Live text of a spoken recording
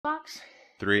Box.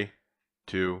 3,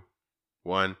 2,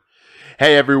 1.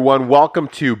 Hey everyone, welcome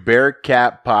to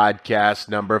Bearcat Podcast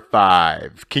number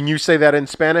 5. Can you say that in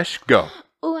Spanish? Go.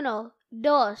 Uno,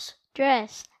 dos,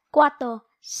 tres, cuatro,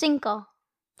 cinco.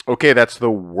 Okay, that's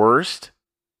the worst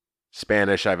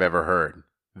Spanish I've ever heard.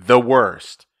 The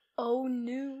worst. Oh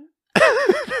no.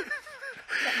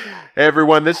 Hey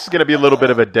everyone, this is going to be a little bit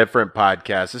of a different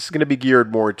podcast. This is going to be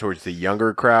geared more towards the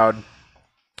younger crowd,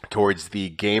 towards the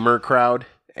gamer crowd.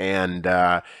 And,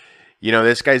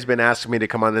 this guy's been asking me to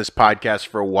come on this podcast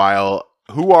for a while.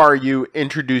 Who are you?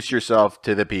 Introduce yourself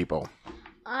to the people.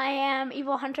 I am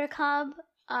Evil Hunter Cub.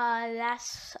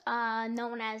 That's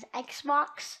known as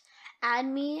Xbox. Add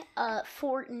me,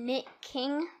 Fortnite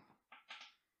King.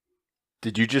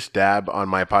 Did you just dab on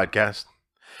my podcast?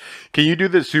 Can you do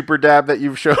the super dab that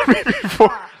you've shown me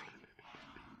before?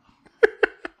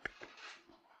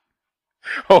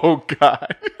 Oh,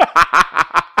 God.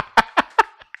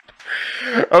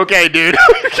 Okay, dude.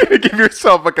 You're going to give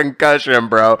yourself a concussion,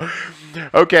 bro.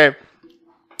 Okay.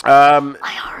 I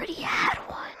already had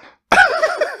one.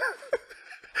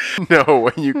 No,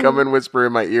 when you come and whisper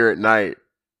in my ear at night.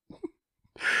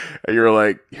 And you're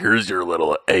like, here's your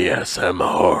little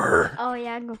ASMR. Oh,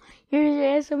 yeah.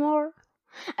 Here's ASMR.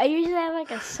 I usually have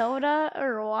like a soda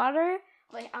or water.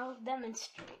 Like, I'll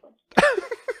demonstrate.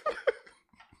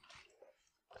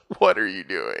 What are you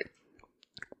doing?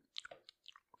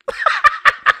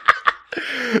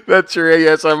 That's your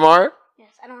ASMR?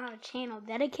 Yes, I don't have a channel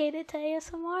dedicated to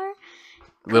ASMR.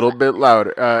 Little bit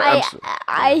louder.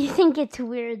 I think it's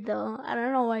weird though. I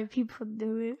don't know why people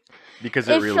do it. Because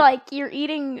if like you're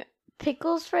eating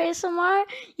pickles for ASMR,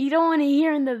 you don't want to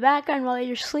hear in the background while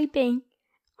you're sleeping.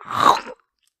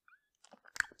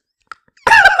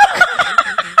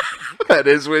 That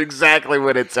is exactly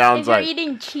what it sounds like. If you're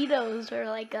eating Cheetos or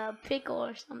like a pickle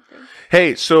or something.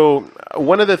 Hey, so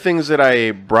one of the things that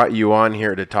I brought you on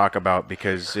here to talk about,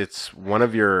 because it's one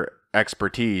of your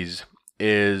expertise,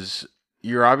 is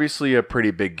you're obviously a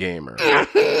pretty big gamer.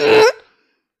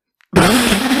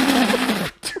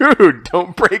 Dude,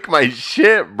 don't break my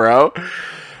shit, bro.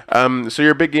 So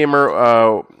you're a big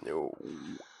gamer.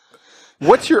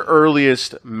 What's your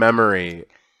earliest memory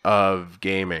of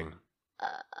gaming?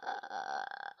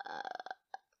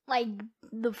 Like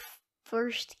the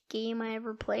first game I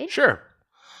ever played? Sure.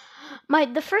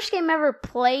 The first game I ever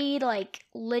played, like,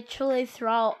 literally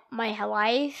throughout my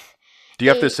life. Do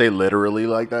you have to say literally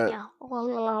like that? Yeah,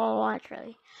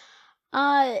 literally.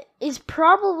 Is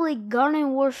probably Garden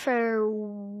Warfare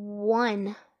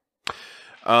 1.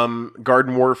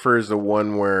 Garden Warfare is the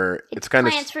one where it's kind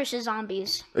of Plants vs.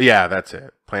 Zombies. Yeah, that's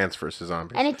it. Plants vs.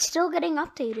 Zombies. And it's still getting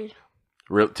updated.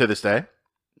 To this day?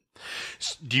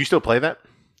 Do you still play that?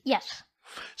 Yes.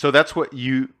 So that's what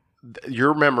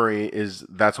your memory is,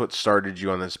 that's what started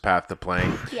you on this path to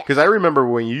playing? Because I remember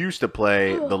when you used to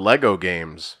play the Lego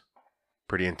games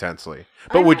pretty intensely.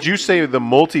 But would you say the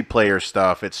multiplayer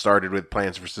stuff, it started with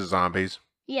Plants vs. Zombies?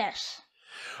 Yes.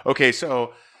 Okay,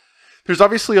 so there's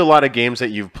obviously a lot of games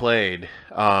that you've played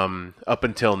up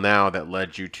until now that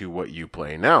led you to what you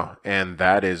play now. And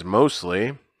that is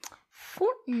mostly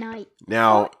Fortnite.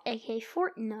 Now, aka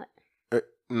Fortnite.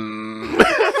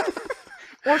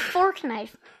 Or Fortnite.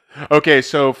 Okay,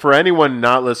 so for anyone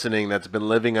not listening that's been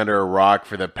living under a rock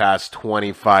for the past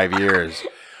 25 years,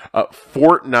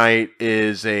 Fortnite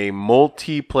is a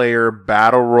multiplayer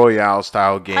battle royale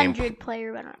style game.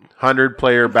 100-player battle.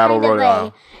 100-player battle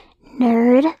royale.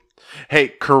 Nerd. Hey,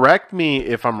 correct me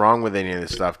if I'm wrong with any of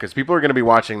this stuff, because people are going to be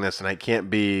watching this and it can't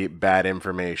be bad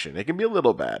information. It can be a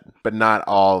little bad, but not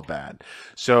all bad.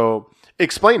 So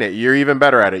explain it. You're even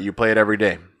better at it. You play it every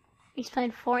day. He's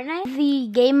playing Fortnite. The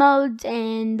game modes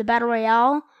and the battle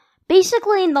royale.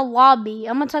 Basically in the lobby.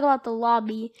 I'm going to talk about the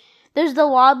lobby. There's the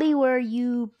lobby where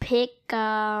you pick,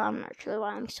 I'm not sure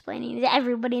what I'm explaining.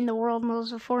 Everybody in the world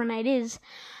knows what Fortnite is.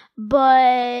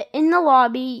 But in the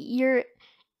lobby,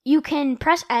 you can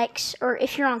press X, or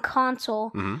if you're on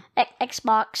console,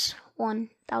 Xbox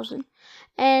 1000.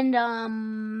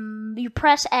 And you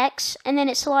press X, and then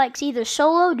it selects either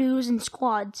solo, duos, and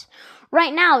squads.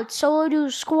 Right now, it's solo,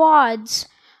 duos, squads,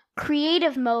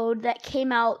 creative mode that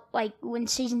came out like when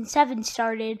Season 7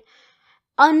 started,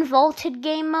 unvaulted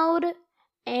game mode,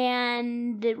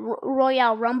 and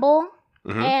Royale Rumble.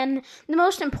 And the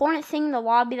most important thing in the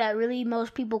lobby that really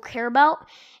most people care about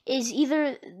is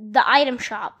either the item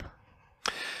shop.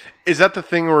 Is that the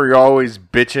thing where you're always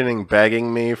bitching and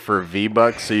begging me for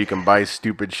V-Bucks so you can buy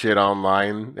stupid shit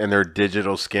online and they're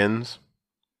digital skins?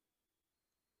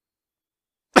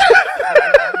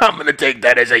 I'm going to take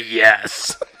that as a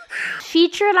yes.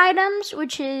 featured items,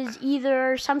 which is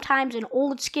either sometimes an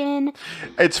old skin.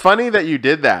 It's funny that you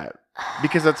did that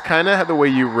because that's kind of the way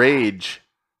you rage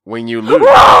when you lose.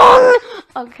 Wrong!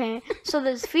 Okay, so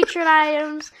there's featured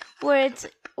items where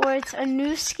it's a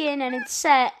new skin and it's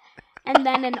set, and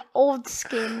then an old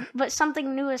skin. But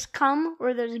something new has come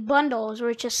where there's bundles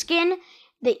where it's a skin,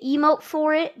 the emote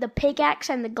for it, the pickaxe,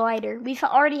 and the glider. We've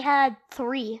already had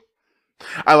 3.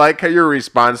 I like how your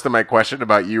response to my question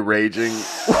about you raging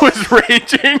was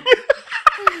raging.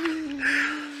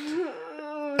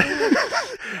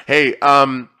 Hey,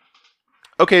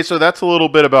 okay, so that's a little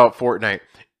bit about Fortnite.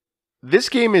 This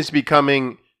game is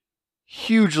becoming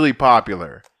hugely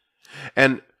popular.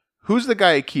 And who's the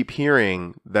guy I keep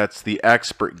hearing that's the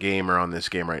expert gamer on this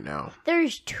game right now?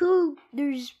 There's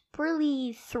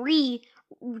really 3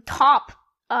 top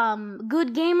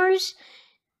good gamers.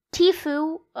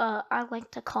 Tifu, I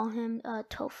like to call him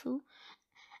Tofu,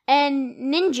 and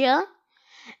Ninja,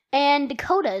 and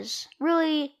Dakota's.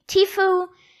 Really, Tifu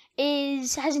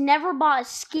has never bought a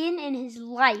skin in his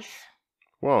life.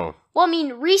 Whoa. Well, I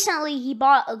mean, recently he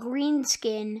bought a green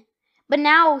skin, but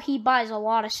now he buys a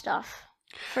lot of stuff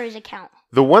for his account.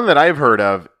 The one that I've heard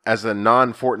of as a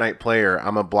non-Fortnite player,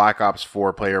 I'm a Black Ops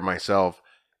 4 player myself,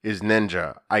 is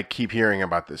Ninja. I keep hearing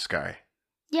about this guy.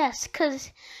 Yes,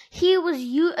 because he was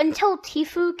until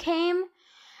Tifu came,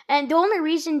 and the only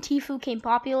reason Tifu came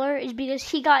popular is because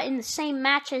he got in the same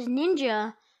match as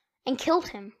Ninja and killed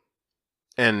him.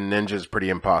 And Ninja's pretty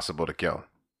impossible to kill.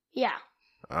 Yeah.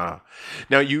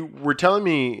 Now, you were telling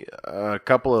me a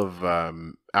couple of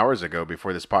hours ago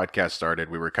before this podcast started,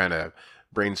 we were kind of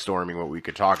brainstorming what we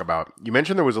could talk about. You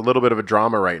mentioned there was a little bit of a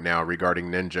drama right now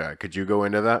regarding Ninja. Could you go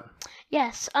into that?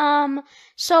 Yes.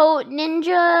 So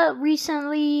Ninja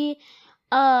recently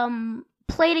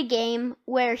played a game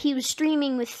where he was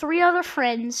streaming with 3 other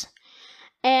friends,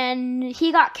 and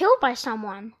he got killed by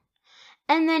someone.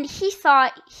 And then he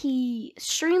thought he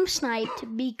stream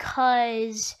sniped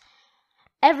because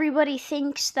everybody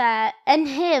thinks that, and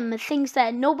him thinks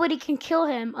that nobody can kill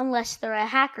him unless they're a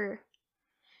hacker.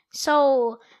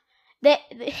 So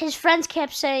his friends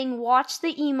kept saying, watch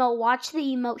the emote, watch the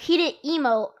emote. He didn't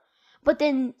emote. But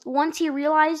then once he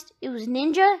realized it was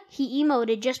Ninja, he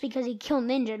emoted just because he killed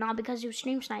Ninja, not because he was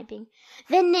stream sniping.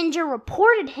 Then Ninja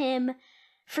reported him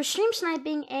for stream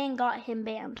sniping and got him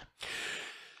banned.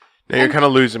 Now you're kind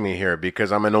of losing me here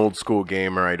because I'm an old school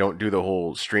gamer. I don't do the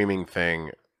whole streaming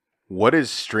thing. What is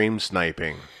stream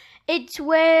sniping? It's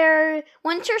where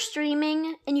once you're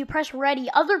streaming and you press ready,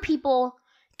 other people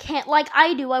can't, like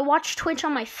I do. I watch Twitch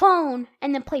on my phone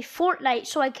and then play Fortnite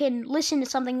so I can listen to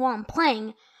something while I'm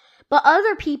playing. But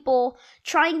other people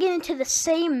try and get into the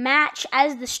same match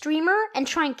as the streamer and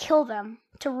try and kill them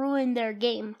to ruin their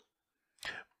game.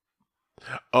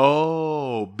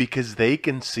 Oh, because they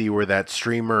can see where that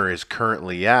streamer is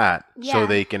currently at, Yeah. so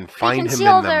they can find him see in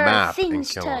all the their map and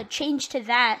things kill to him. change to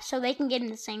that so they can get in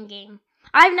the same game.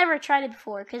 I've never tried it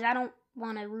before because I don't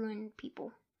want to ruin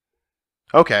people.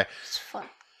 Okay, It's fun.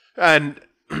 and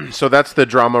so that's the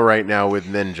drama right now with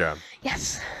Ninja.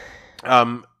 Yes.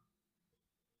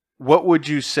 What would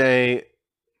you say?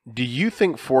 Do you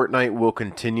think Fortnite will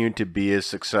continue to be as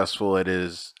successful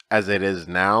as it is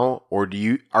now, or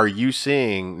are you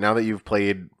seeing, now that you've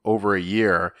played over a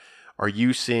year, are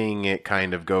you seeing it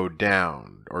kind of go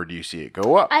down, or do you see it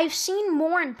go up? I've seen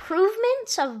more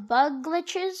improvements of bug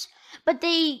glitches, but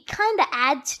they kind of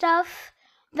add stuff.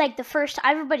 Like the first,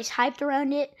 everybody's hyped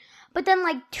around it, but then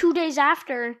like 2 days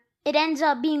after, it ends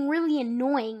up being really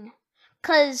annoying.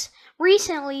 Because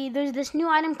recently, there's this new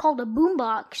item called a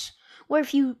boombox, where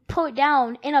if you put it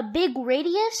down in a big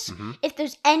radius, if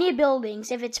there's any buildings,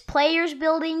 if it's players'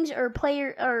 buildings or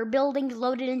buildings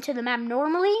loaded into the map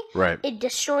normally, Right. it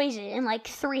destroys it in like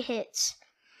 3 hits.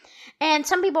 And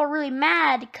some people are really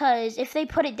mad because if they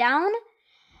put it down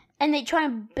and they try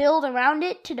and build around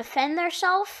it to defend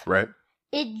themselves, Right.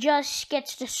 it just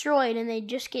gets destroyed and they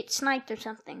just get sniped or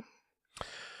something.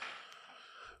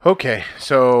 Okay,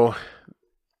 so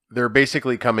they're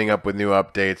basically coming up with new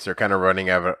updates. They're kind of running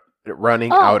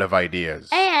out of ideas.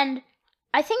 And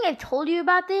I think I've told you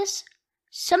about this.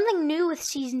 Something new with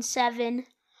Season 7,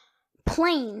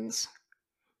 planes,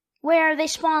 where they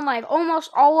spawn like almost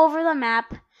all over the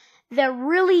map. They're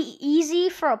really easy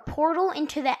for a portal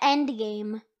into the end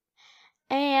game.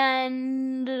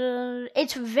 And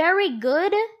it's very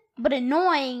good, but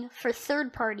annoying for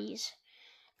third parties.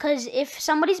 Because if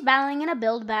somebody's battling in a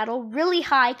build battle really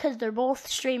high, because they're both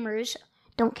streamers,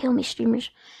 don't kill me, streamers,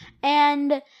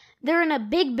 and they're in a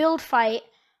big build fight,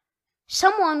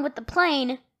 someone with the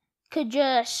plane could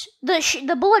just,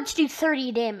 the bullets do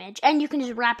 30 damage, and you can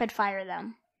just rapid fire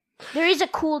them. There is a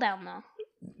cooldown though.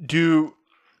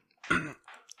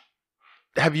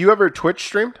 Have you ever Twitch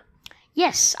streamed?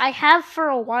 Yes, I have for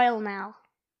a while now.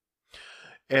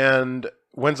 And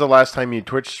when's the last time you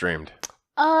Twitch streamed?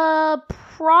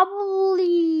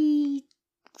 Probably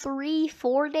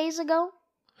 3-4 days ago.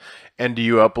 And do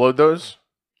you upload those?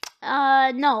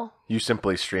 No. You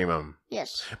simply stream them.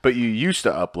 Yes. But you used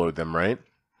to upload them, right?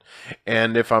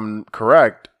 And if I'm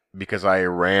correct, because I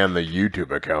ran the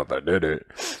YouTube account that did it,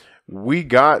 we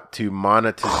got to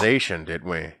monetization, didn't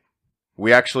we?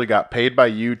 We actually got paid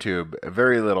by YouTube a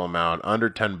very little amount, under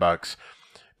 $10,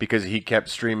 because he kept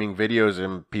streaming videos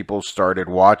and people started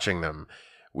watching them.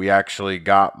 We actually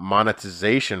got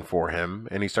monetization for him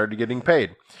and he started getting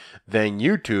paid. Then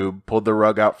YouTube pulled the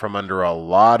rug out from under a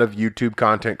lot of YouTube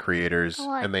content creators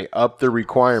and they upped the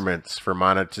requirements for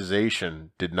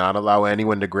monetization, did not allow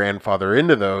anyone to grandfather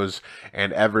into those,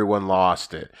 and everyone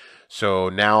lost it. So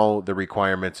now the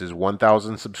requirements is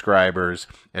 1,000 subscribers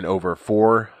and over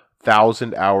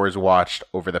 4,000 hours watched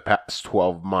over the past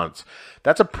 12 months.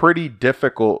 That's a pretty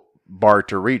difficult bar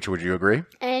to reach, would you agree?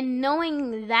 And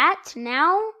knowing that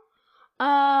now,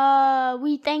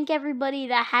 we thank everybody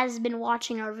that has been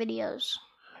watching our videos.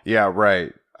 Yeah,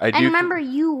 right. And remember,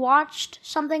 you watched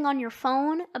something on your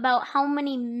phone about how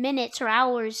many minutes or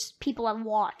hours people have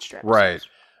watched. Right.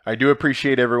 I do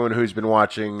appreciate everyone who's been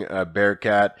watching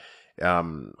Bearcat.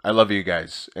 I love you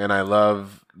guys, and I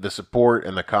love the support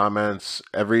and the comments.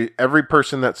 Every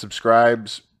person that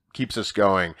subscribes keeps us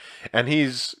going, and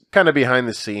he's kind of behind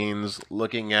the scenes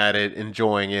looking at it,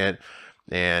 enjoying it,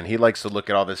 and he likes to look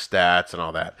at all the stats and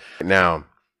all that. Now,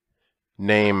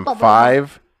 name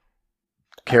 5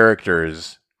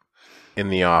 characters in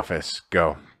The Office.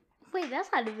 Go. Wait, that's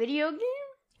not a video game?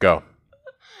 Go.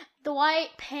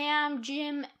 Dwight, Pam,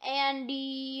 Jim,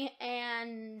 Andy,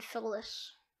 and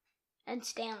Phyllis. And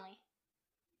Stanley.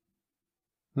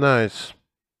 Nice.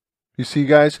 You see,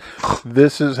 guys,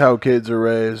 this is how kids are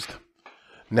raised.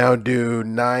 Now do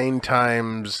 9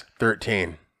 times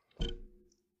 13.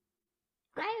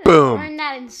 Boom. Learned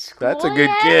that in school. That's a good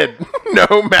kid.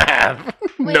 No math.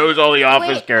 Wait, knows all the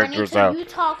Office characters out. You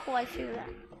talk while I figure that.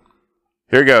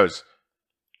 Here goes.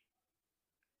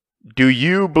 Do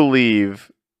you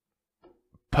believe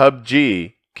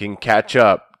PUBG can catch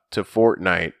up to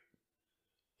Fortnite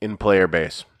in player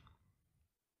base?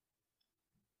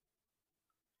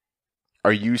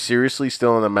 Are you seriously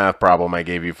still in the math problem I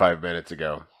gave you 5 minutes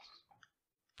ago?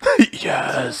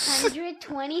 Yes.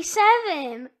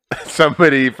 627.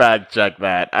 Somebody fact check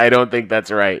that. I don't think that's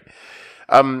right.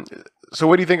 So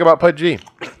what do you think about PUBG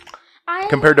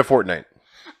compared to Fortnite?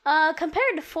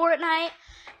 Compared to Fortnite,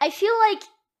 I feel like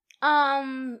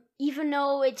even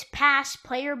though it's past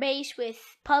player base with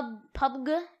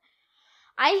PUBG,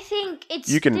 I think it's...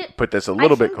 You can put this a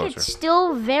little bit closer. It's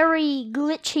still very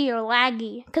glitchy or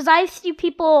laggy. Because I see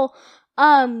people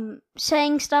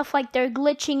saying stuff like they're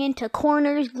glitching into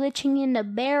corners, glitching into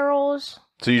barrels.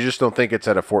 So you just don't think it's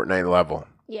at a Fortnite level?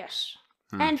 Yes.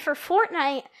 And for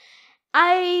Fortnite,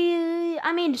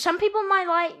 I mean, some people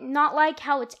might not like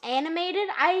how it's animated.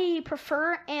 I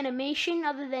prefer animation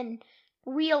other than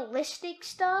realistic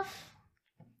stuff.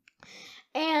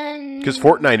 And because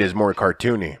Fortnite is more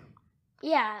cartoony.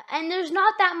 Yeah, and there's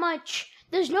not that much.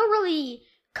 There's no really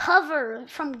cover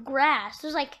from grass.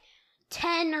 There's like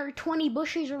 10 or 20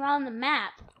 bushes around the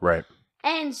map. Right.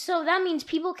 And so that means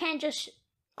people can't just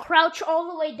crouch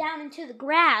all the way down into the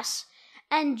grass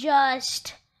and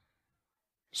just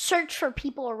search for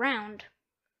people around.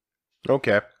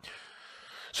 Okay.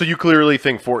 So you clearly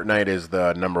think Fortnite is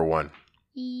the number one?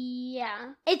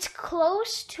 Yeah. It's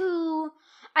close to...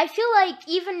 I feel like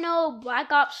even though Black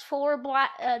Ops 4,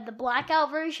 the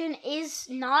Blackout version, is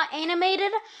not animated,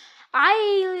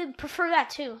 I prefer that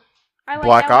too. I like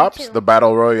Black that one Ops, too. the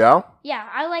Battle Royale? Yeah,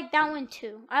 I like that one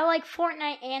too. I like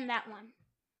Fortnite and that one.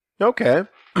 Okay,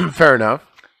 fair enough.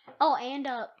 Oh, and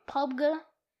PUBG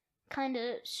kind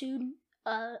of sued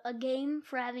a game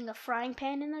for having a frying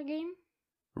pan in their game.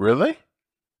 Really?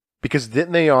 Because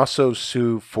didn't they also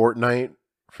sue Fortnite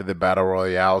for the Battle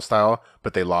Royale style,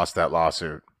 but they lost that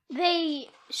lawsuit? They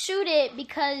sued it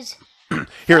because...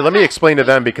 Here, let me explain to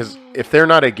them, because if they're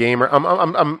not a gamer,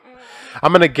 I'm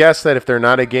going to guess that if they're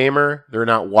not a gamer, they're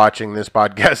not watching this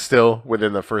podcast still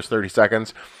within the first 30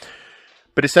 seconds.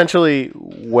 But essentially,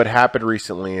 what happened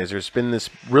recently is there's been this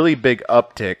really big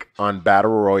uptick on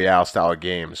Battle Royale style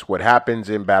games. What happens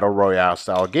in Battle Royale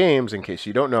style games, in case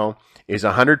you don't know, is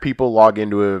 100 people log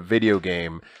into a video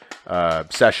game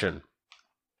session.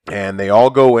 And they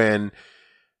all go in,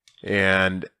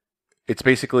 and it's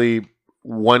basically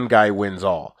one guy wins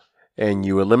all. and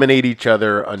you eliminate each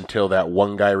other until that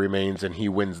one guy remains and he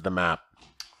wins the map.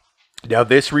 Now,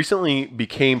 this recently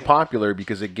became popular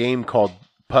because a game called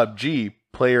PUBG,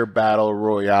 Player Battle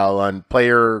Royale, on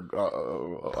Players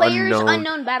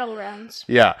Unknown Battlegrounds.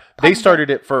 Yeah, they started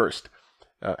it first.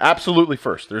 Absolutely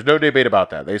first. There's no debate about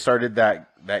that. They started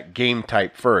that game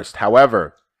type first.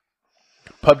 However,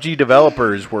 PUBG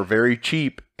developers were very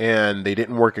cheap and they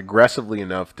didn't work aggressively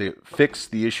enough to fix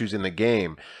the issues in the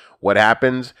game. What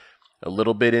happens? A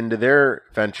little bit into their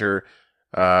venture,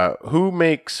 who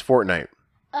makes Fortnite?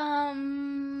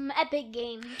 Epic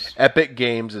Games. Epic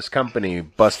Games, this company,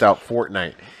 bust out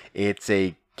Fortnite. It's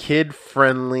a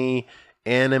kid-friendly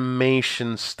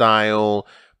animation-style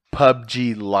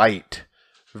PUBG Lite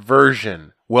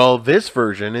version. Well, this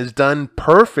version is done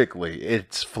perfectly.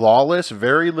 It's flawless,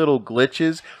 very little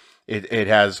glitches. It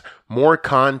has more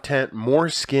content, more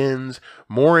skins,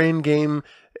 more in-game,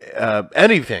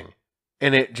 anything.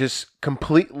 And it just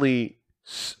completely,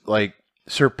 like,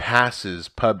 surpasses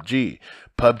PUBG.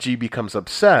 PUBG becomes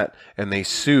upset and they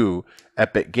sue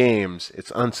Epic Games.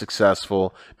 It's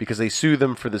unsuccessful because they sue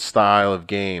them for the style of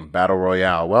game, Battle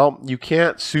Royale. Well, you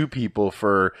can't sue people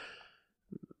for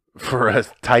a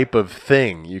type of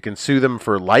thing. You can sue them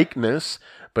for likeness,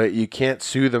 but you can't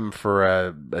sue them for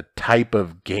a type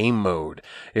of game mode.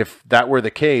 If that were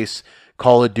the case,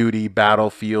 Call of Duty,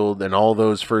 Battlefield, and all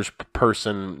those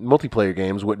first-person multiplayer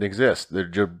games wouldn't exist.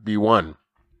 There'd just be one.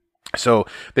 So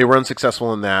they were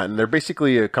unsuccessful in that, and they're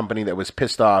basically a company that was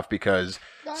pissed off because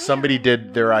somebody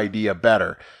did their idea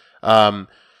better.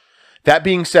 That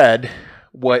being said,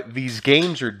 what these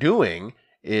games are doing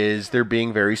is they're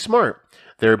being very smart.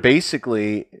 They're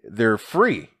free.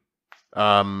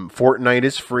 Fortnite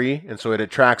is free, and so it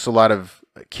attracts a lot of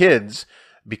kids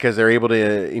because they're able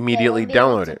to immediately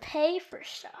download it. Pay for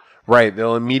stuff. Right,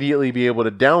 they'll immediately be able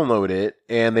to download it,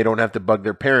 and they don't have to bug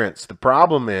their parents. The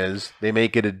problem is they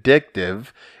make it addictive,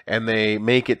 and they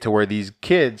make it to where these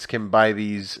kids can buy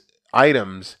these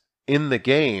items in the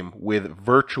game with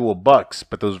virtual bucks,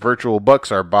 but those virtual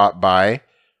bucks are bought by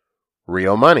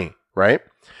real money, right?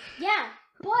 Yeah,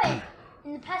 but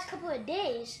in the past couple of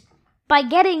days, by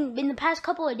getting V-Bucks,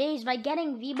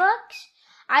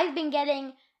 I've been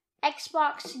getting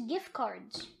Xbox gift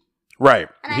cards. Right.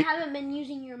 And I haven't been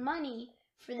using your money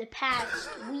for the past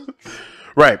weeks.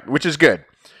 Right, which is good.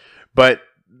 But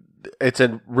it's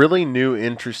a really new,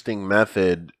 interesting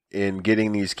method in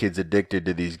getting these kids addicted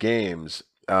to these games.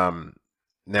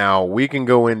 Now, we can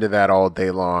go into that all day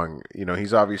long. You know,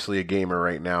 he's obviously a gamer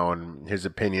right now, and his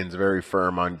opinion's very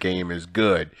firm on game is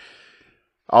good.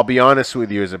 I'll be honest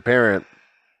with you as a parent,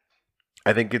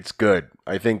 I think it's good.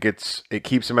 I think it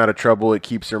keeps them out of trouble. It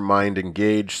keeps their mind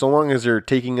engaged. So long as they're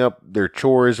taking up their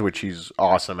chores, which he's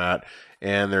awesome at,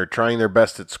 and they're trying their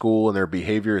best at school and their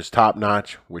behavior is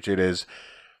top-notch, which it is,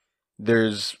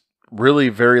 there's really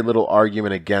very little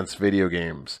argument against video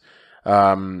games.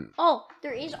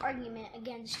 There is argument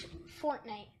against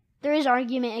Fortnite.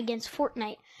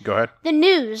 Go ahead. The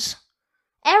news.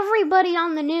 Everybody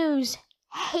on the news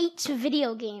hates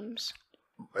video games.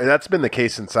 And that's been the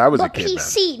case since I was a kid.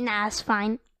 PC, it's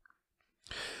fine.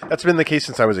 That's been the case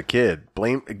since I was a kid.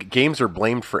 Games are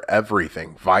blamed for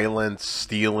everything. Violence,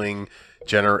 stealing,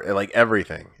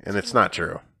 everything. And it's not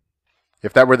true.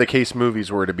 If that were the case,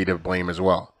 movies were to be to blame as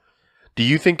well. Do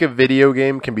you think a video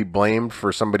game can be blamed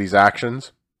for somebody's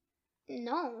actions?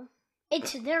 No.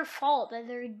 It's their fault that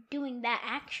they're doing that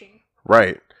action.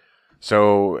 Right.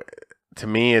 So, to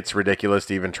me, it's ridiculous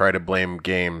to even try to blame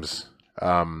games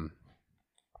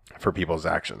for people's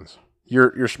actions.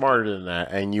 You're smarter than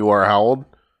that, and you are how old?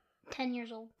 10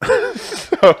 years old.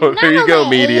 So there you go,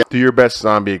 media. Do your best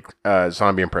zombie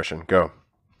impression. Go.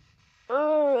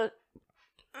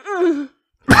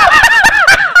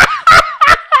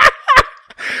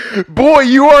 Boy,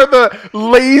 you are the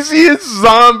laziest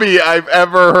zombie I've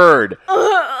ever heard.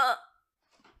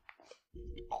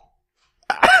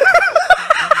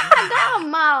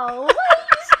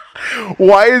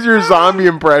 Why is your zombie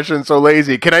impression so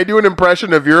lazy? Can I do an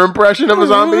impression of your impression of a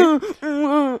zombie?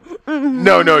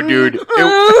 No, dude.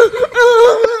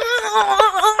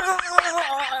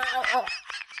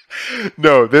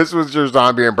 No, this was your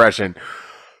zombie impression.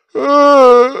 That's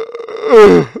a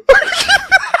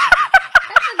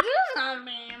good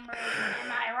zombie impression.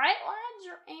 Am I right, lads,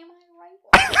 or am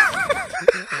I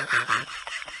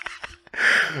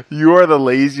right? You are the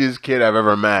laziest kid I've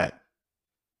ever met.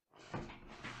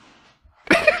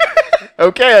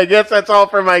 Okay, I guess that's all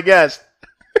for my guest.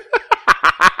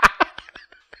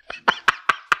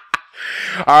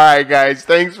 All right, guys.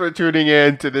 Thanks for tuning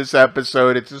in to this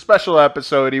episode. It's a special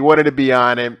episode. He wanted to be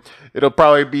on it. It'll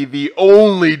probably be the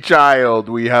only child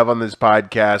we have on this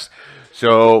podcast.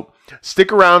 So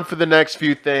stick around for the next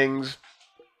few things.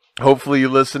 Hopefully you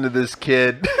listen to this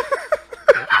kid.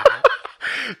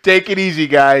 Take it easy,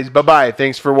 guys. Bye-bye.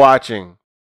 Thanks for watching.